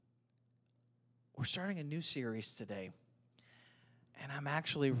We're starting a new series today, and I'm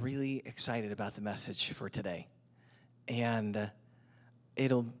actually really excited about the message for today. And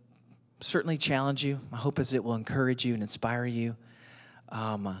it'll certainly challenge you. My hope is it will encourage you and inspire you.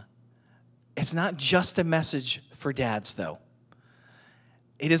 It's not just a message for dads, though.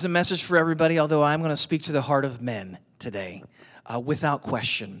 It is a message for everybody, although I'm going to speak to the heart of men today, without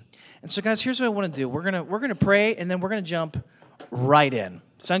question. And so, guys, here's what I want to do. We're gonna pray, and then we're going to jump right in.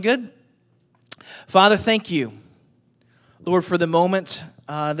 Sound good? Father, thank you, Lord, for the moment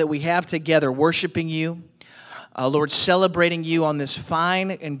that we have together, worshiping you. Lord, celebrating you on this fine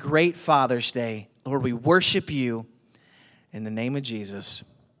and great Father's Day. Lord, we worship you in the name of Jesus.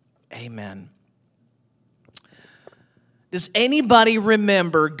 Amen. Does anybody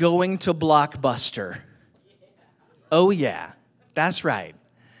remember going to Blockbuster? Oh, yeah, that's right.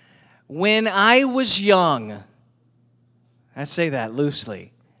 When I was young, I say that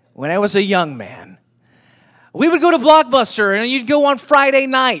loosely, when I was a young man, we would go to Blockbuster, and you'd go on Friday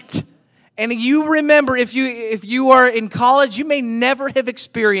night. And you remember, if you are in college, you may never have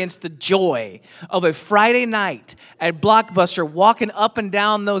experienced the joy of a Friday night at Blockbuster, walking up and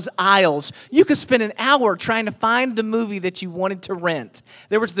down those aisles. You could spend an hour trying to find the movie that you wanted to rent.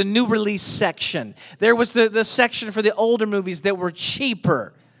 There was the new release section. There was the section for the older movies that were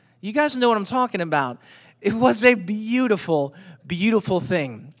cheaper. You guys know what I'm talking about. It was a beautiful, beautiful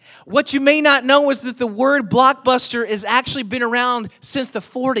thing. What you may not know is that the word Blockbuster has actually been around since the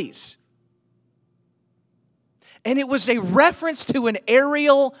 40s. And it was a reference to an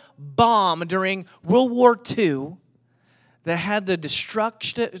aerial bomb during World War II that had the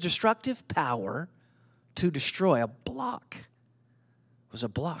destructive power to destroy a block. It was a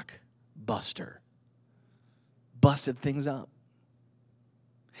blockbuster. Busted things up.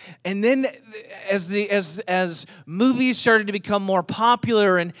 And then as movies started to become more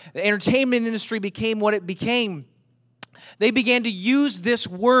popular and the entertainment industry became what it became, they began to use this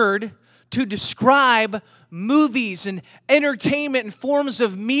word to describe movies and entertainment and forms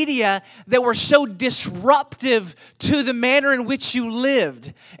of media that were so disruptive to the manner in which you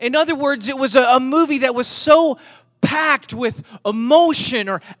lived. In other words, it was a movie that was so packed with emotion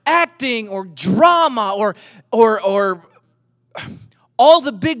or acting or drama or all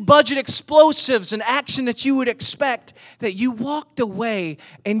the big budget explosives and action that you would expect, that you walked away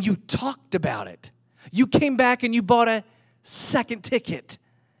and you talked about it. You came back and you bought a second ticket.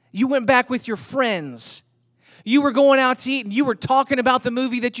 You went back with your friends. You were going out to eat and you were talking about the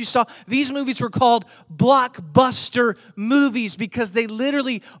movie that you saw. These movies were called blockbuster movies because they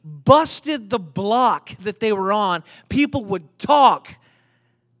literally busted the block that they were on. People would talk.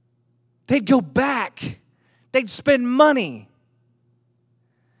 They'd go back. They'd spend money.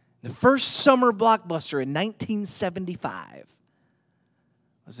 The first summer blockbuster in 1975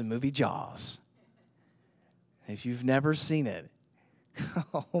 was the movie Jaws. If you've never seen it,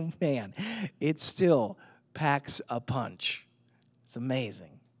 oh man, it still packs a punch. It's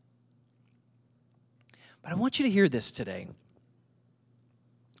amazing. But I want you to hear this today.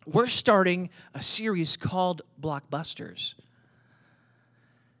 We're starting a series called Blockbusters.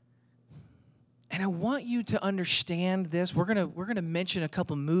 And I want you to understand this. We're gonna mention a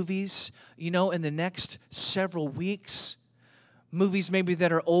couple movies, in the next several weeks. Movies maybe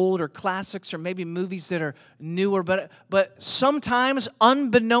that are old or classics, or maybe movies that are newer. But sometimes,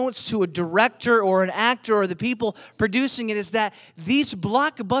 unbeknownst to a director or an actor or the people producing it, is that these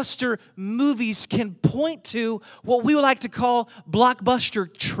blockbuster movies can point to what we would like to call blockbuster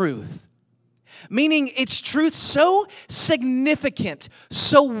truth. Meaning it's truth so significant,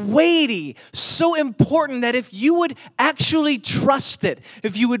 so weighty, so important that if you would actually trust it,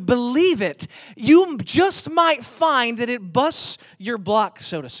 if you would believe it, you just might find that it busts your block,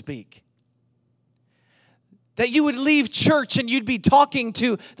 so to speak. That you would leave church and you'd be talking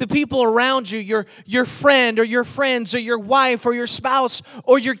to the people around you, your friend or your friends or your wife or your spouse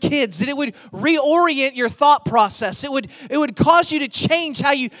or your kids. That it would reorient your thought process. It would cause you to change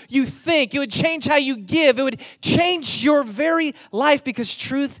how you think. It would change how you give. It would change your very life, because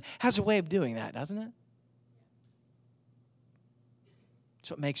truth has a way of doing that, doesn't it?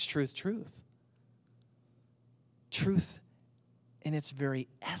 That's what makes truth truth. Truth in its very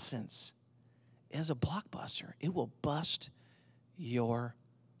essence is a blockbuster. It will bust your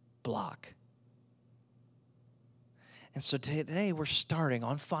block. And so today we're starting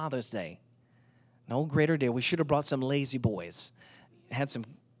on Father's Day. No greater day. We should have brought some lazy boys. Had some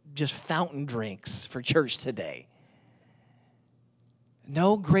just fountain drinks for church today.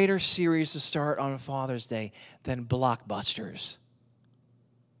 No greater series to start on Father's Day than Blockbusters.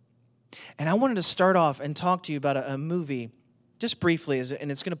 And I wanted to start off and talk to you about a movie just briefly,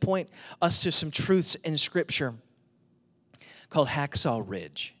 and it's going to point us to some truths in Scripture called Hacksaw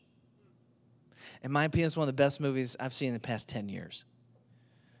Ridge. In my opinion, it's one of the best movies I've seen in the past 10 years.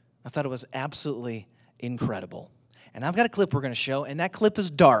 I thought it was absolutely incredible. And I've got a clip we're going to show, and that clip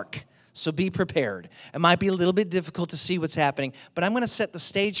is dark, so be prepared. It might be a little bit difficult to see what's happening, but I'm going to set the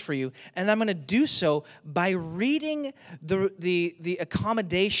stage for you, and I'm going to do so by reading the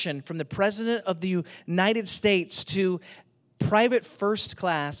accommodation from the President of the United States to Private First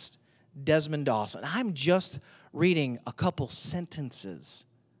Class Desmond Doss. And I'm just reading a couple sentences.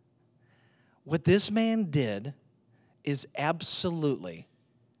 What this man did is absolutely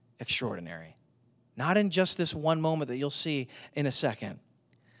extraordinary. Not in just this one moment that you'll see in a second,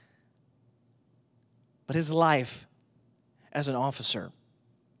 but his life as an officer.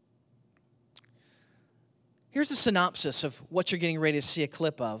 Here's the synopsis of what you're getting ready to see a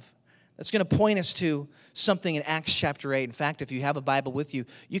clip of. That's going to point us to something in Acts chapter 8. In fact, if you have a Bible with you,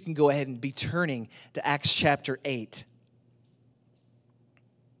 you can go ahead and be turning to Acts chapter 8.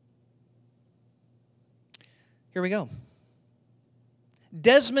 Here we go.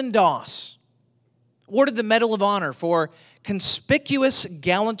 Desmond Doss, awarded the Medal of Honor for conspicuous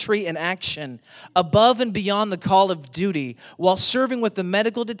gallantry in action above and beyond the call of duty while serving with the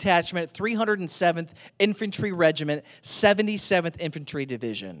medical detachment 307th Infantry Regiment, 77th Infantry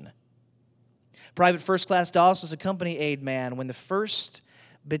Division. Private First Class Doss was a company aide man when the 1st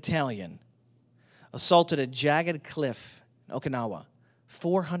Battalion assaulted a jagged cliff in Okinawa,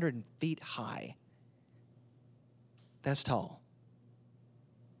 400 feet high. That's tall.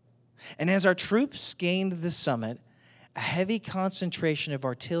 And as our troops gained the summit, a heavy concentration of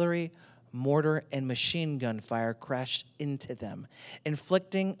artillery, mortar, and machine gun fire crashed into them,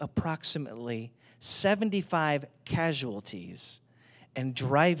 inflicting approximately 75 casualties and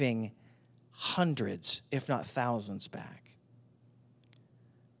driving hundreds, if not thousands, back.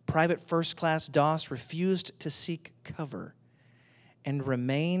 Private First Class Doss refused to seek cover and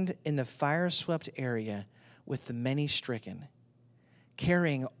remained in the fire-swept area with the many stricken,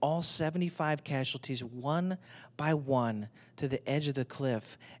 carrying all 75 casualties one by one to the edge of the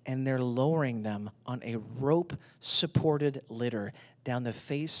cliff, and they're lowering them on a rope-supported litter down the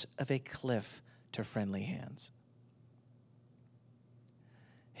face of a cliff to friendly hands.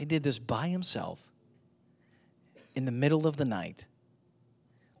 He did this by himself in the middle of the night,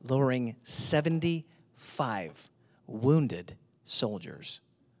 lowering 75 wounded soldiers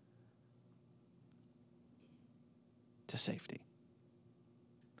to safety.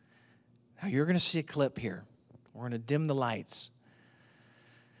 Now you're going to see a clip here. We're going to dim the lights.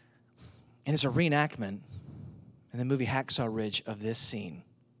 And it's a reenactment in the movie Hacksaw Ridge of this scene.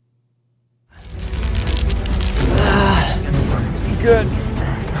 Good.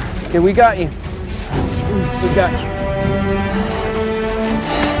 Okay, we got you. We got you.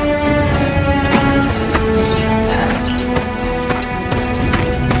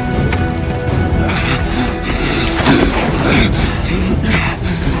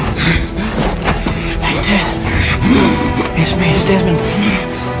 It's me, it's Desmond.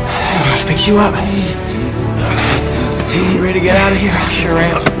 I'm gonna fix you up. You ready to get out of here? I sure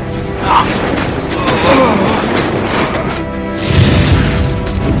am.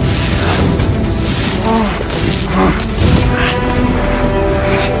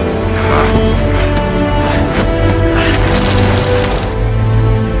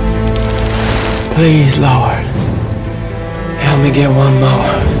 Please, Lord, help me get one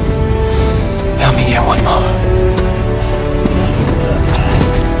more. Help me get one more.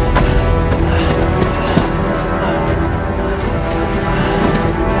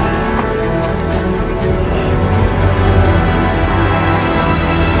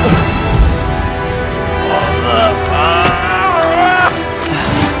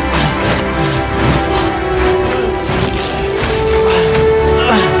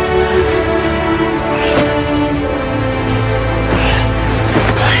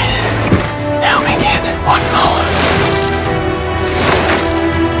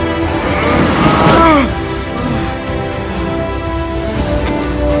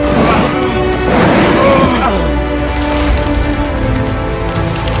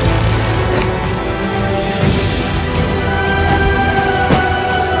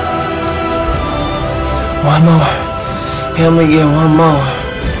 One more. Help me get one more.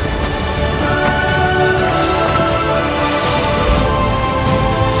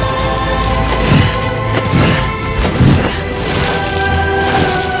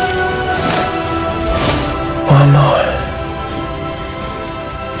 One more.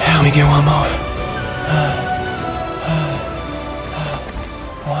 Help me get one more.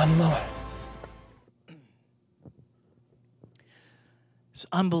 One more.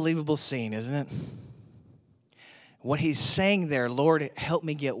 unbelievable scene, isn't it? What he's saying there, Lord, help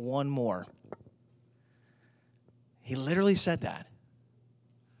me get one more. He literally said that.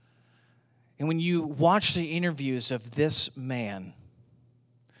 And when you watch the interviews of this man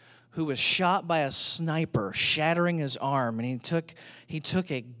who was shot by a sniper, shattering his arm, and he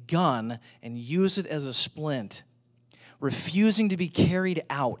took a gun and used it as a splint, refusing to be carried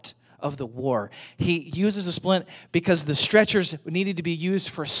out of the war. He uses a splint because the stretchers needed to be used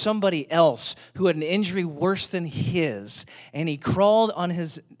for somebody else who had an injury worse than his, and he crawled on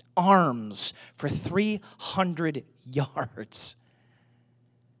his arms for 300 yards.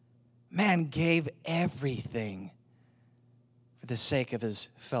 Man gave everything for the sake of his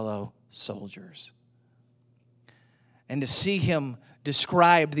fellow soldiers. And to see him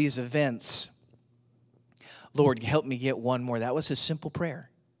describe these events, Lord, help me get one more. That was his simple prayer.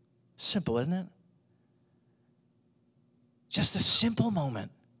 Simple, isn't it? Just a simple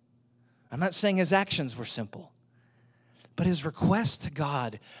moment. I'm not saying his actions were simple, but his request to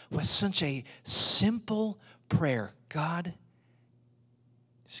God was such a simple prayer. God,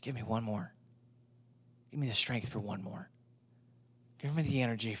 just give me one more. Give me the strength for one more. Give me the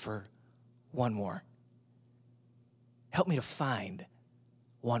energy for one more. Help me to find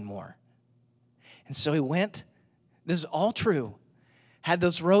one more. And so he went. This is all true. Had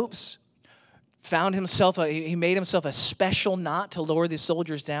those ropes, he made himself a special knot to lower these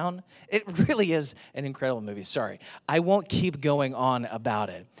soldiers down. It really is an incredible movie. Sorry. I won't keep going on about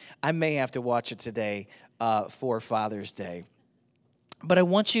it. I may have to watch it today for Father's Day. But I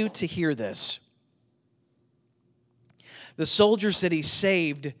want you to hear this. The soldiers that he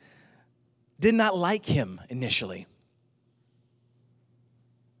saved did not like him initially.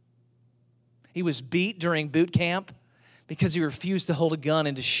 He was beat during boot camp because he refused to hold a gun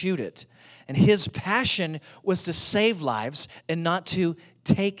and to shoot it. And his passion was to save lives and not to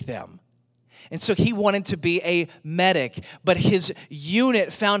take them. And so he wanted to be a medic, but his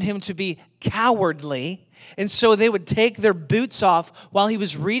unit found him to be cowardly. And so they would take their boots off while he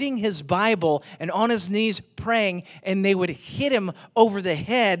was reading his Bible and on his knees praying, and they would hit him over the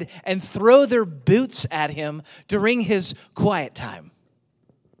head and throw their boots at him during his quiet time.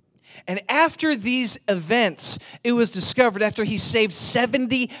 And after these events, it was discovered, after he saved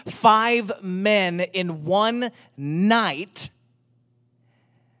 75 men in one night,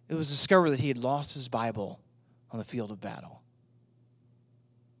 it was discovered that he had lost his Bible on the field of battle.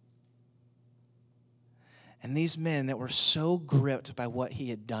 And these men that were so gripped by what he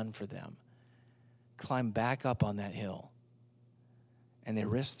had done for them climbed back up on that hill, and they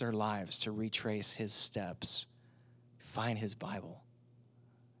risked their lives to retrace his steps, find his Bible.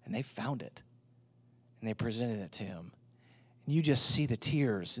 And they found it, and they presented it to him. And you just see the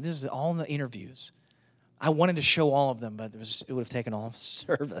tears. And this is all in the interviews. I wanted to show all of them, but it would have taken all of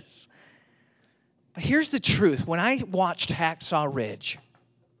service. But here's the truth. When I watched Hacksaw Ridge,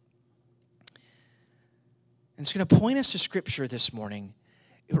 and it's going to point us to Scripture this morning,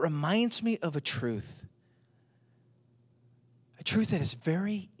 it reminds me of a truth that is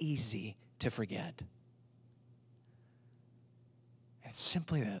very easy to forget. It's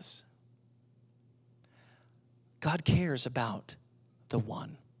simply this. God cares about the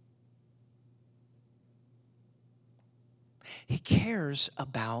one. He cares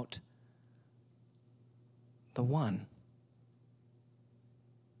about the one.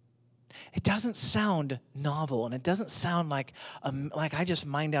 It doesn't sound novel, and it doesn't sound like I just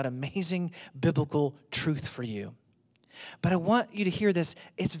mined out amazing biblical truth for you. But I want you to hear this.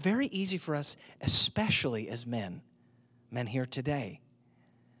 It's very easy for us, especially as men here today.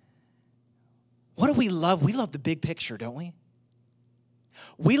 What do we love? We love the big picture, don't we?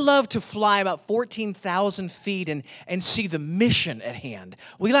 We love to fly about 14,000 feet and see the mission at hand.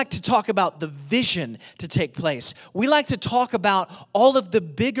 We like to talk about the vision to take place. We like to talk about all of the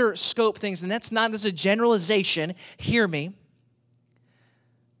bigger scope things, and that's not as a generalization, hear me.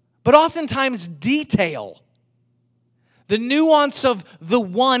 But oftentimes detail, the nuance of the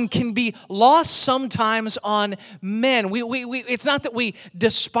one, can be lost sometimes on men. It's not that we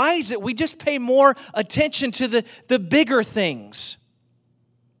despise it. We just pay more attention to the bigger things.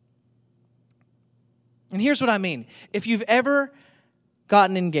 And here's what I mean. If you've ever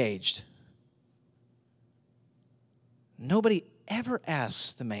gotten engaged, nobody ever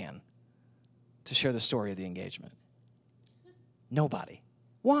asks the man to share the story of the engagement. Nobody.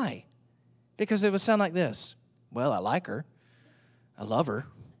 Why? Because it would sound like this. Well, I like her. I love her.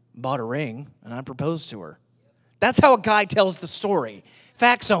 Bought a ring, and I proposed to her. That's how a guy tells the story.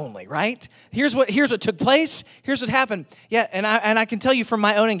 Facts only, right? Here's what took place. Here's what happened. Yeah, and I can tell you from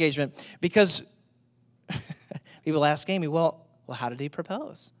my own engagement, because people ask Amy, well, Well, how did he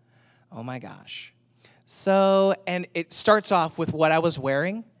propose? Oh my gosh. So, and it starts off with what I was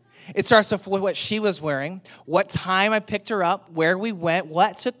wearing. It starts off with what she was wearing, what time I picked her up, where we went,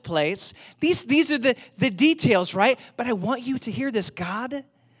 what took place. These are the details, right? But I want you to hear this. God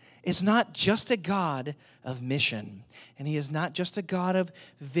is not just a God of mission, and he is not just a God of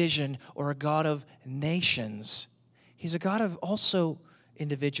vision or a God of nations. He's a God of also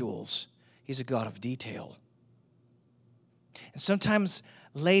individuals. He's a God of detail. And sometimes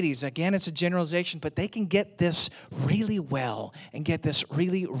ladies, again, it's a generalization, but they can get this really well and get this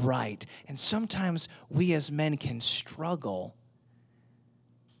really right. And sometimes we as men can struggle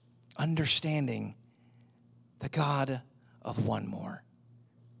understanding the God of one more,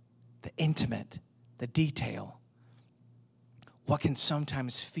 the intimate, the detail, what can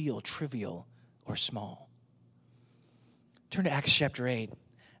sometimes feel trivial or small. Turn to Acts chapter 8, and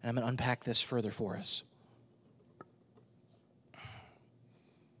I'm going to unpack this further for us.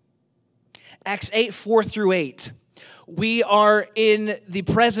 Acts 8, 4 through 8. We are in the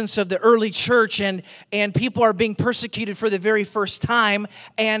presence of the early church, and people are being persecuted for the very first time.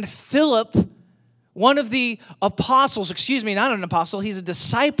 And Philip, one of the apostles, not an apostle, he's a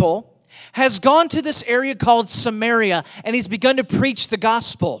disciple, has gone to this area called Samaria, and he's begun to preach the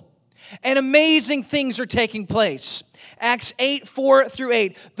gospel. And amazing things are taking place. Acts 8, 4 through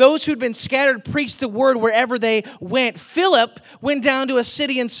 8. Those who'd been scattered preached the word wherever they went. Philip went down to a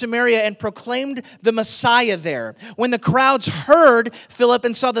city in Samaria and proclaimed the Messiah there. When the crowds heard Philip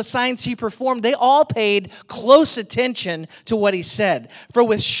and saw the signs he performed, they all paid close attention to what he said. For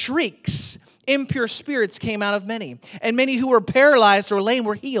with shrieks, impure spirits came out of many, and many who were paralyzed or lame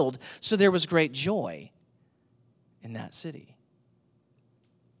were healed. So there was great joy in that city.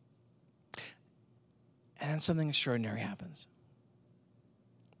 And then something extraordinary happens.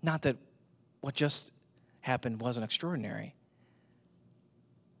 Not that what just happened wasn't extraordinary,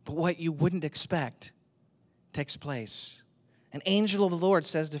 but what you wouldn't expect takes place. An angel of the Lord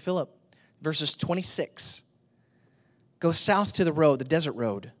says to Philip, verses 26, go south to the road, the desert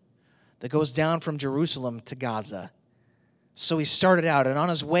road, that goes down from Jerusalem to Gaza. So he started out, and on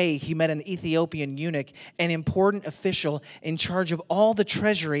his way, he met an Ethiopian eunuch, an important official in charge of all the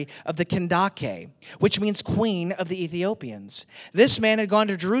treasury of the Kandake, which means queen of the Ethiopians. This man had gone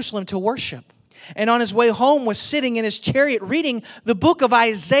to Jerusalem to worship, and on his way home was sitting in his chariot reading the book of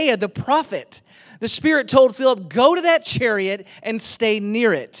Isaiah the prophet. The Spirit told Philip, go to that chariot and stay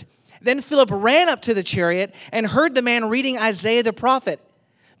near it. Then Philip ran up to the chariot and heard the man reading Isaiah the prophet.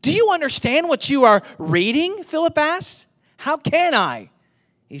 Do you understand what you are reading? Philip asked. How can I?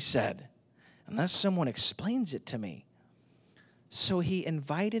 He said, unless someone explains it to me. So he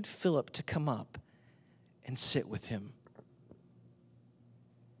invited Philip to come up and sit with him.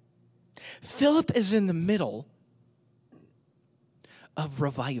 Philip is in the middle of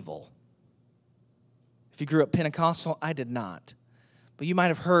revival. If you grew up Pentecostal, I did not. But you might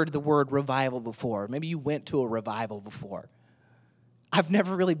have heard the word revival before. Maybe you went to a revival before. I've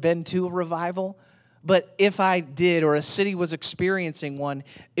never really been to a revival. But if I did, or a city was experiencing one,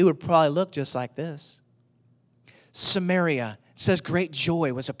 it would probably look just like this. Samaria, it says great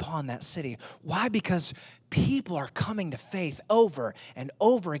joy was upon that city. Why? Because people are coming to faith over and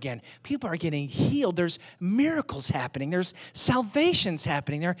over again. People are getting healed. There's miracles happening. There's salvations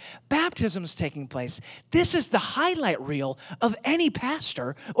happening. There are baptisms taking place. This is the highlight reel of any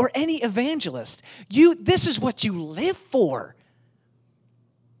pastor or any evangelist. This is what you live for.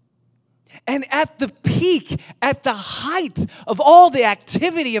 And at the peak, at the height of all the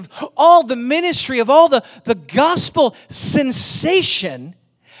activity, of all the ministry, of all the gospel sensation,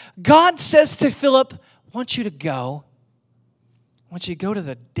 God says to Philip, I want you to go. I want you to go to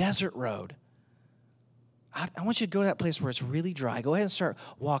the desert road. I want you to go to that place where it's really dry. Go ahead and start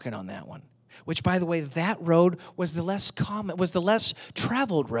walking on that one. Which, by the way, that road was the less common, was the less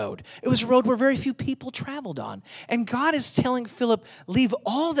traveled road. It was a road where very few people traveled on. And God is telling Philip, leave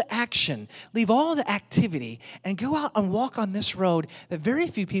all the action, leave all the activity, and go out and walk on this road that very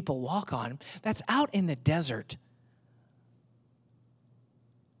few people walk on, that's out in the desert.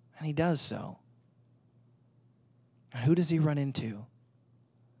 And he does so. And who does he run into?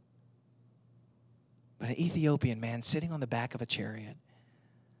 But an Ethiopian man sitting on the back of a chariot,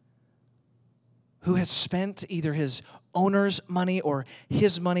 who has spent either his owner's money or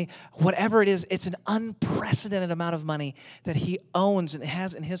his money, whatever it is, it's an unprecedented amount of money that he owns and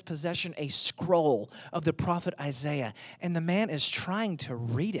has in his possession a scroll of the prophet Isaiah. And the man is trying to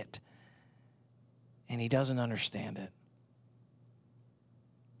read it, and he doesn't understand it.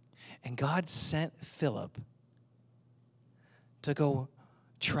 And God sent Philip to go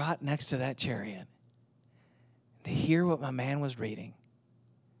trot next to that chariot. to hear what my man was reading,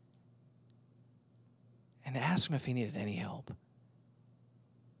 and to ask him if he needed any help.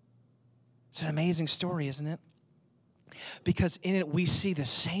 It's an amazing story, isn't it? Because in it we see the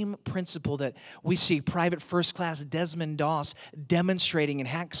same principle that we see Private First Class Desmond Doss demonstrating in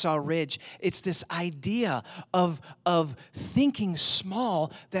Hacksaw Ridge. It's this idea of thinking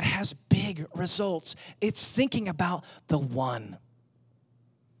small that has big results. It's thinking about the one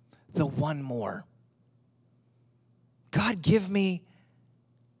more. God, give me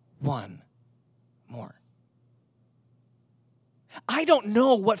one more. I don't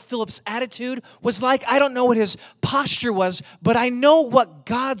know what Philip's attitude was like. I don't know what his posture was, but I know what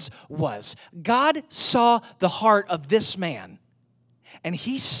God's was. God saw the heart of this man, and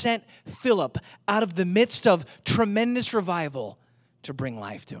he sent Philip out of the midst of tremendous revival to bring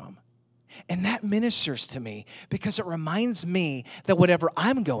life to him. And that ministers to me because it reminds me that whatever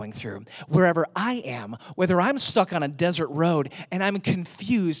I'm going through, wherever I am, whether I'm stuck on a desert road and I'm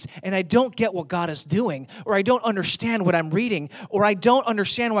confused and I don't get what God is doing, or I don't understand what I'm reading, or I don't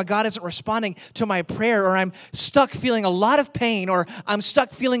understand why God isn't responding to my prayer, or I'm stuck feeling a lot of pain, or I'm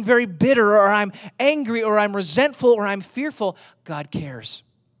stuck feeling very bitter, or I'm angry, or I'm resentful, or I'm fearful, God cares.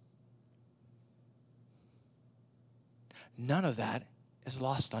 None of that is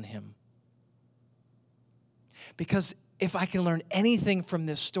lost on him. Because if I can learn anything from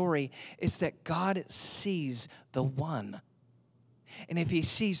this story, it's that God sees the one. And if he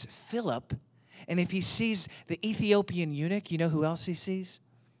sees Philip, and if he sees the Ethiopian eunuch, you know who else he sees?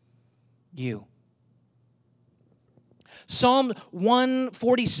 You. Psalm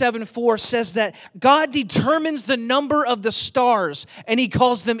 147:4 says that God determines the number of the stars, and he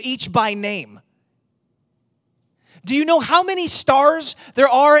calls them each by name. Do you know how many stars there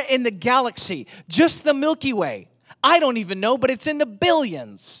are in the galaxy? Just the Milky Way. I don't even know, but it's in the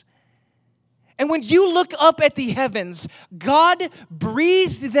billions. And when you look up at the heavens, God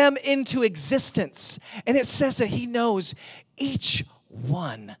breathed them into existence. And it says that he knows each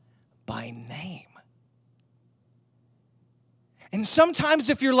one by name. And sometimes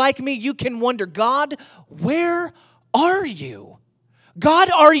if you're like me, you can wonder, God, where are you? God,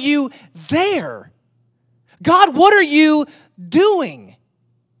 are you there? God, what are you doing?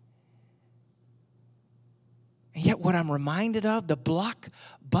 And yet what I'm reminded of, the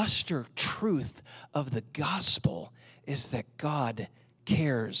blockbuster truth of the gospel, is that God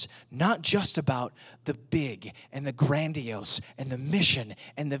cares not just about the big and the grandiose and the mission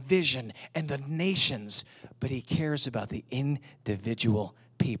and the vision and the nations, but he cares about the individual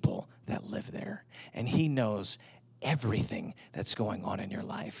people that live there. And he knows everything that's going on in your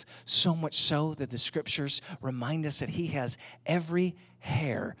life. So much so that the scriptures remind us that he has every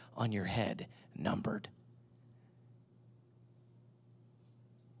hair on your head numbered.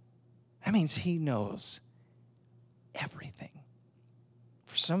 That means he knows everything.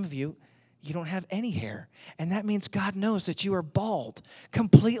 For some of you, you don't have any hair. And that means God knows that you are bald,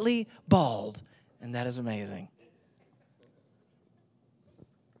 completely bald. And that is amazing.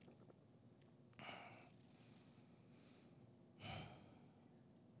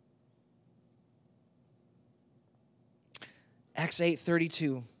 Acts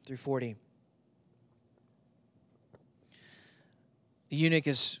 8:32-40. The eunuch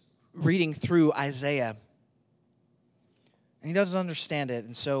is reading through Isaiah, and he doesn't understand it.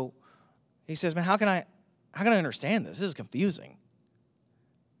 And so he says, man, how can I understand this? This is confusing.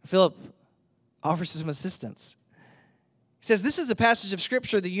 Philip offers him assistance. He says, this is the passage of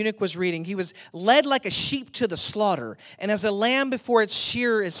Scripture the eunuch was reading. He was led like a sheep to the slaughter, and as a lamb before its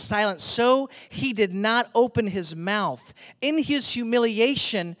shearer is silent, so he did not open his mouth. In his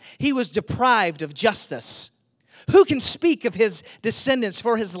humiliation, he was deprived of justice. Who can speak of his descendants?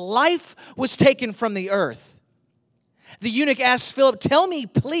 For his life was taken from the earth. The eunuch asked Philip, tell me,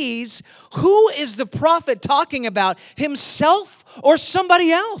 please, who is the prophet talking about, himself or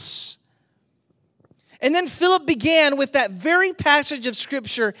somebody else? And then Philip began with that very passage of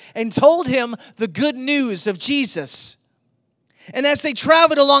Scripture and told him the good news of Jesus. And as they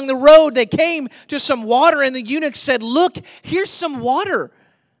traveled along the road, they came to some water, and the eunuch said, look, here's some water.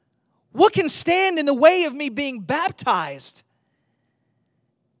 What can stand in the way of me being baptized?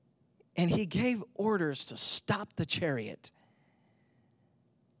 And he gave orders to stop the chariot.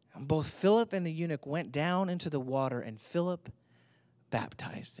 And both Philip and the eunuch went down into the water, and Philip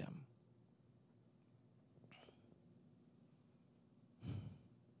baptized him.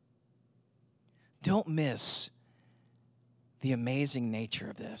 Don't miss the amazing nature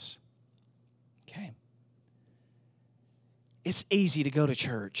of this. Okay? It's easy to go to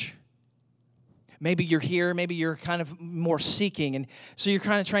church. maybe you're here, maybe you're kind of more seeking, and so you're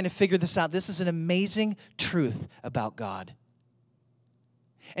kind of trying to figure this out. This is an amazing truth about God.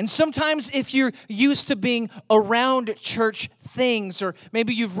 And sometimes if you're used to being around church things, or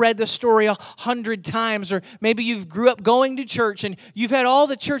maybe you've read the story 100 times, or maybe you've grew up going to church and you've had all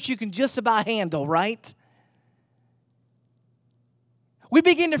the church you can just about handle, right? We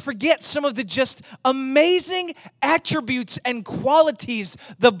begin to forget some of the just amazing attributes and qualities,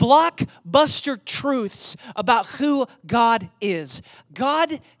 the blockbuster truths about who God is.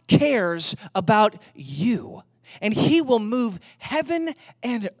 God cares about you, and He will move heaven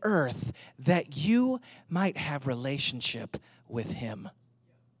and earth that you might have relationship with Him.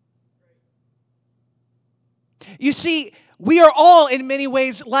 You see, we are all in many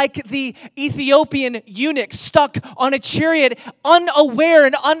ways like the Ethiopian eunuch stuck on a chariot, unaware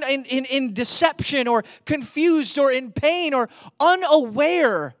and in deception or confused or in pain or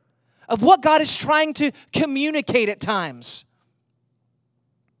unaware of what God is trying to communicate at times.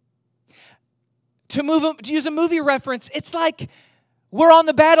 To use a movie reference, it's like we're on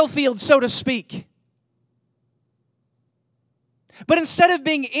the battlefield, so to speak. But instead of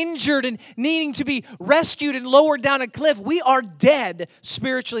being injured and needing to be rescued and lowered down a cliff, we are dead,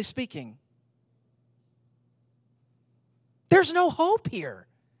 spiritually speaking. There's no hope here.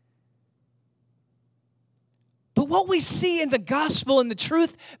 But what we see in the gospel and the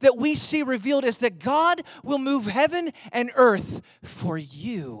truth that we see revealed is that God will move heaven and earth for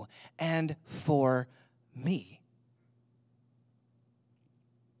you and for me.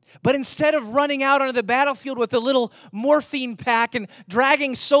 But instead of running out onto the battlefield with a little morphine pack and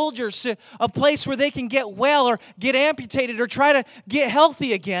dragging soldiers to a place where they can get well or get amputated or try to get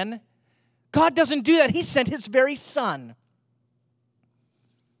healthy again, God doesn't do that. He sent His very Son.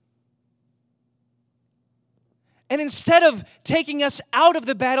 And instead of taking us out of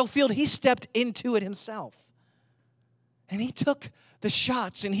the battlefield, He stepped into it Himself. And He took the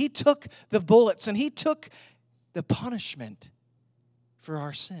shots, and He took the bullets, and He took the punishment for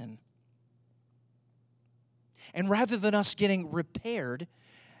our sin. And rather than us getting repaired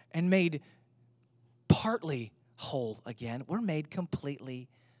and made partly whole again, we're made completely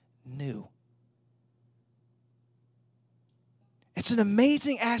new. It's an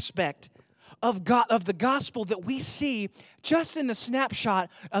amazing aspect of God, of the gospel, that we see just in the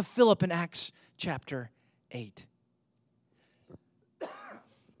snapshot of Philip in Acts chapter 8.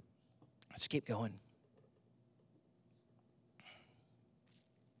 Let's keep going.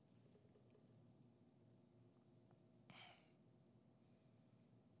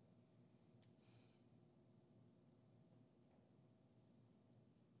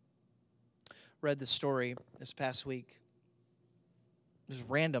 Read the story this past week. It was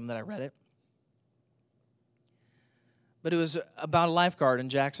random that I read it. But it was about a lifeguard in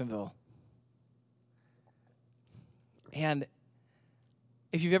Jacksonville. And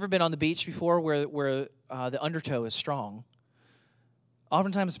if you've ever been on the beach before where the undertow is strong,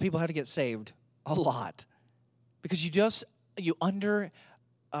 oftentimes people have to get saved a lot. Because you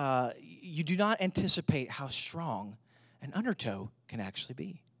do not anticipate how strong an undertow can actually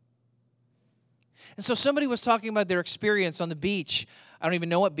be. And so somebody was talking about their experience on the beach. I don't even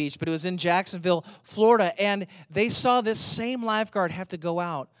know what beach, but it was in Jacksonville, Florida. And they saw this same lifeguard have to go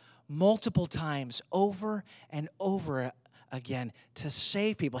out multiple times over and over again to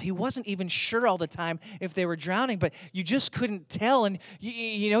save people. He wasn't even sure all the time if they were drowning, but you just couldn't tell. And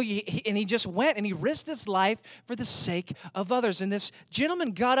he just went and he risked his life for the sake of others. And this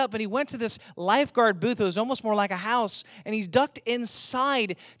gentleman got up and he went to this lifeguard booth. It was almost more like a house, and he ducked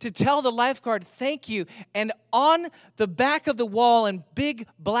inside to tell the lifeguard, "Thank you." And on the back of the wall in big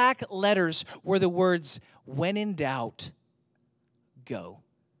black letters were the words, "When in doubt, go."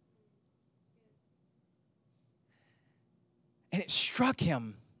 And it struck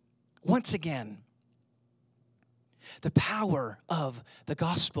him once again the power of the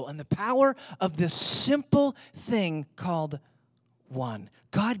gospel and the power of this simple thing called one.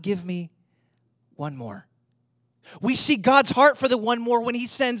 God, give me one more. We see God's heart for the one more when He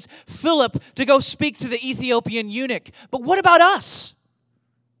sends Philip to go speak to the Ethiopian eunuch. But what about us?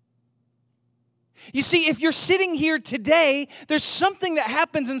 You see, if you're sitting here today, there's something that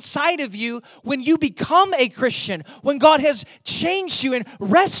happens inside of you when you become a Christian, when God has changed you and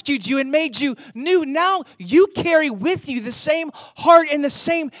rescued you and made you new. Now you carry with you the same heart and the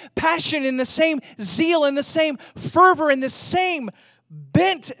same passion and the same zeal and the same fervor and the same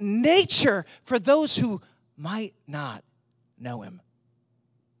bent nature for those who might not know Him.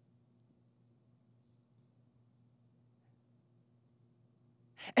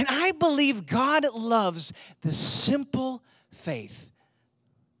 And I believe God loves the simple faith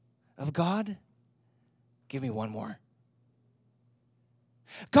of God, Give me one more.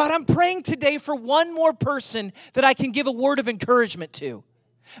 God, I'm praying today for one more person that I can give a word of encouragement to.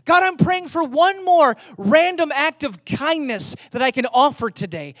 God, I'm praying for one more random act of kindness that I can offer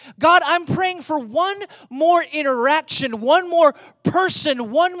today. God, I'm praying for one more interaction, one more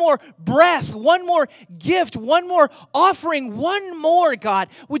person, one more breath, one more gift, one more offering, one more, God.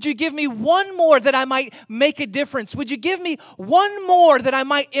 Would you give me one more that I might make a difference? Would you give me one more that I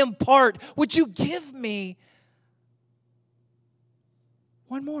might impart? Would you give me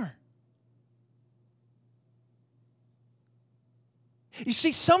one more? You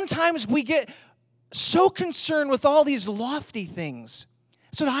see, sometimes we get so concerned with all these lofty things.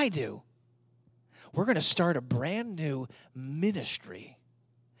 That's what I do. We're going to start a brand new ministry.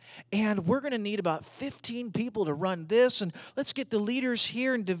 And we're going to need about 15 people to run this. And let's get the leaders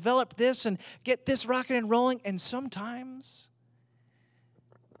here and develop this and get this rocking and rolling. And sometimes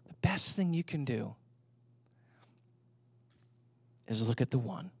the best thing you can do is look at the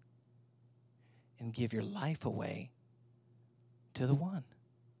one and give your life away to the one.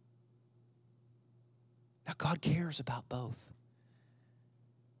 Now, God cares about both.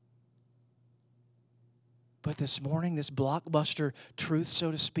 But this morning, this blockbuster truth,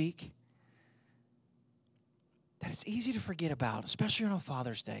 so to speak, that it's easy to forget about, especially on a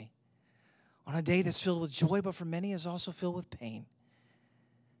Father's Day, on a day that's filled with joy, but for many is also filled with pain,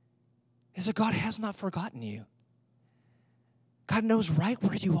 is that God has not forgotten you. God knows right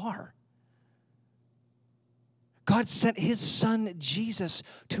where you are. God sent His Son, Jesus,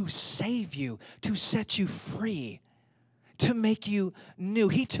 to save you, to set you free, to make you new.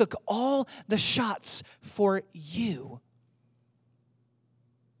 He took all the shots for you.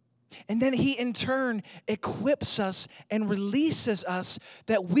 And then He, in turn, equips us and releases us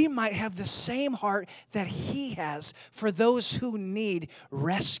that we might have the same heart that He has for those who need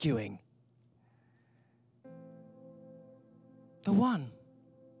rescuing. The one.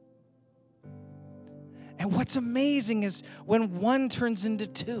 And what's amazing is when one turns into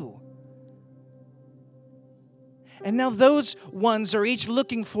two. And now those ones are each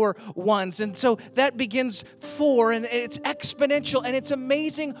looking for ones. And so that begins 4, and it's exponential. And it's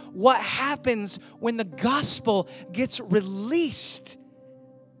amazing what happens when the gospel gets released.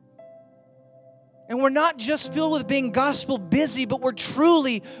 And we're not just filled with being gospel busy, but we're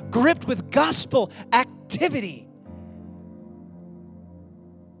truly gripped with gospel activity.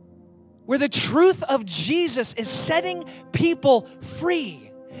 Where the truth of Jesus is setting people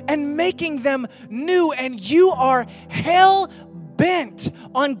free and making them new. And you are hell-bent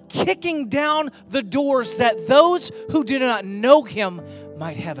on kicking down the doors that those who do not know Him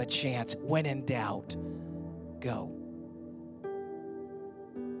might have a chance. When in doubt, go.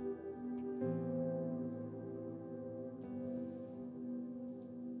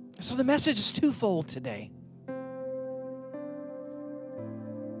 So the message is twofold today.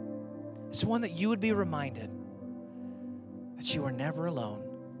 It's one that you would be reminded that you are never alone.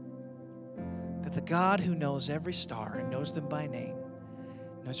 That the God who knows every star and knows them by name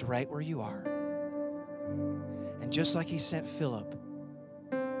knows right where you are. And just like He sent Philip,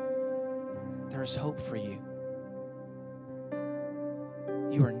 there is hope for you.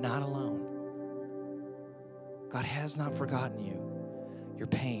 You are not alone. God has not forgotten you. Your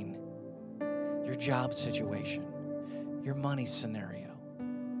pain, your job situation, your money scenario,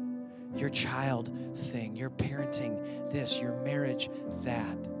 your child thing, your parenting this, your marriage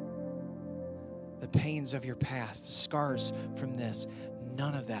that, the pains of your past, the scars from this,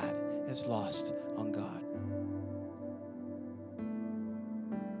 none of that is lost on God.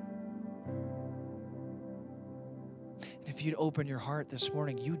 And if you'd open your heart this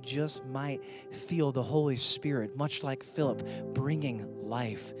morning, you just might feel the Holy Spirit, much like Philip, bringing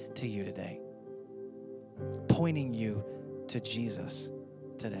life to you today, pointing you to Jesus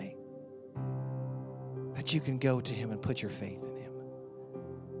today. That you can go to Him and put your faith in Him.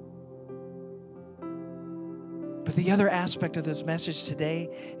 But the other aspect of this message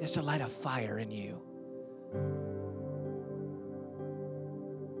today is to light a fire in you.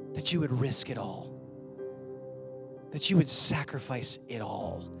 That you would risk it all. That you would sacrifice it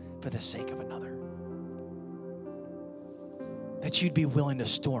all for the sake of another. That you'd be willing to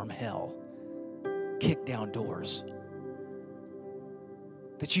storm hell, kick down doors.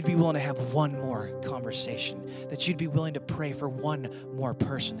 That you'd be willing to have one more conversation. That you'd be willing to pray for one more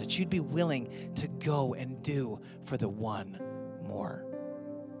person. That you'd be willing to go and do for the one more.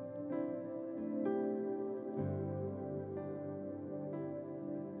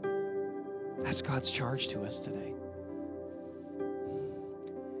 That's God's charge to us today.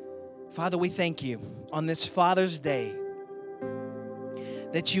 Father, we thank you on this Father's Day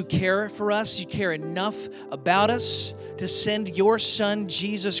that you care for us, you care enough about us to send your Son,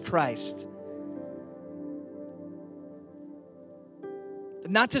 Jesus Christ.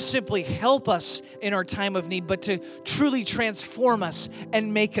 Not to simply help us in our time of need, but to truly transform us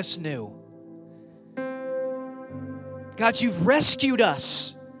and make us new. God, you've rescued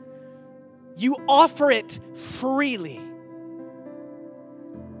us. You offer it freely.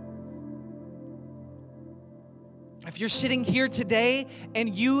 If you're sitting here today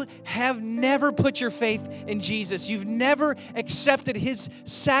and you have never put your faith in Jesus, you've never accepted His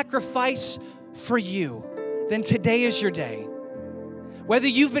sacrifice for you, then today is your day. Whether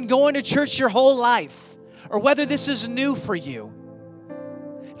you've been going to church your whole life or whether this is new for you,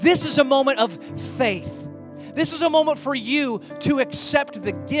 this is a moment of faith. This is a moment for you to accept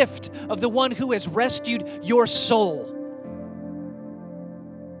the gift of the one who has rescued your soul.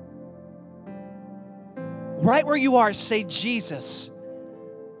 Right where you are, say, Jesus,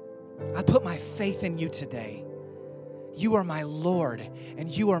 I put my faith in you today. You are my Lord and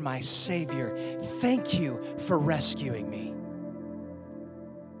you are my Savior. Thank you for rescuing me.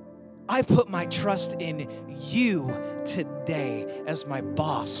 I put my trust in you today as my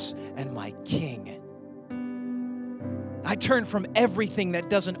boss and my king. I turn from everything that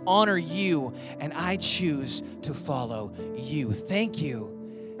doesn't honor you, and I choose to follow you. Thank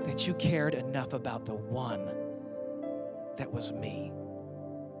you that you cared enough about the one that was me.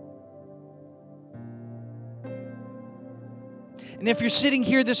 And if you're sitting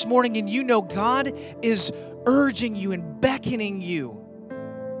here this morning and you know God is urging you and beckoning you,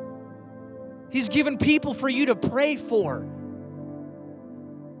 He's given people for you to pray for,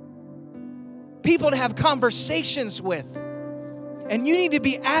 people to have conversations with. And you need to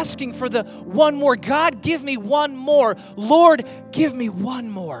be asking for the one more. God, give me one more. Lord, give me one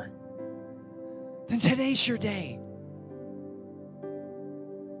more. Then today's your day.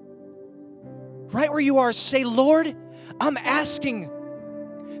 Right where you are, say, Lord, I'm asking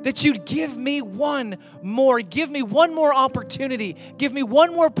that you'd give me one more. Give me one more opportunity. Give me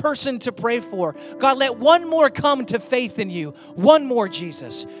one more person to pray for. God, let one more come to faith in you. One more,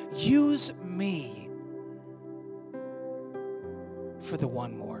 Jesus. Use me for the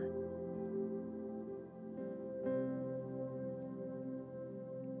one more.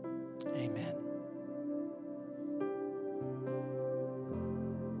 Amen.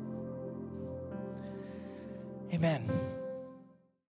 Amen.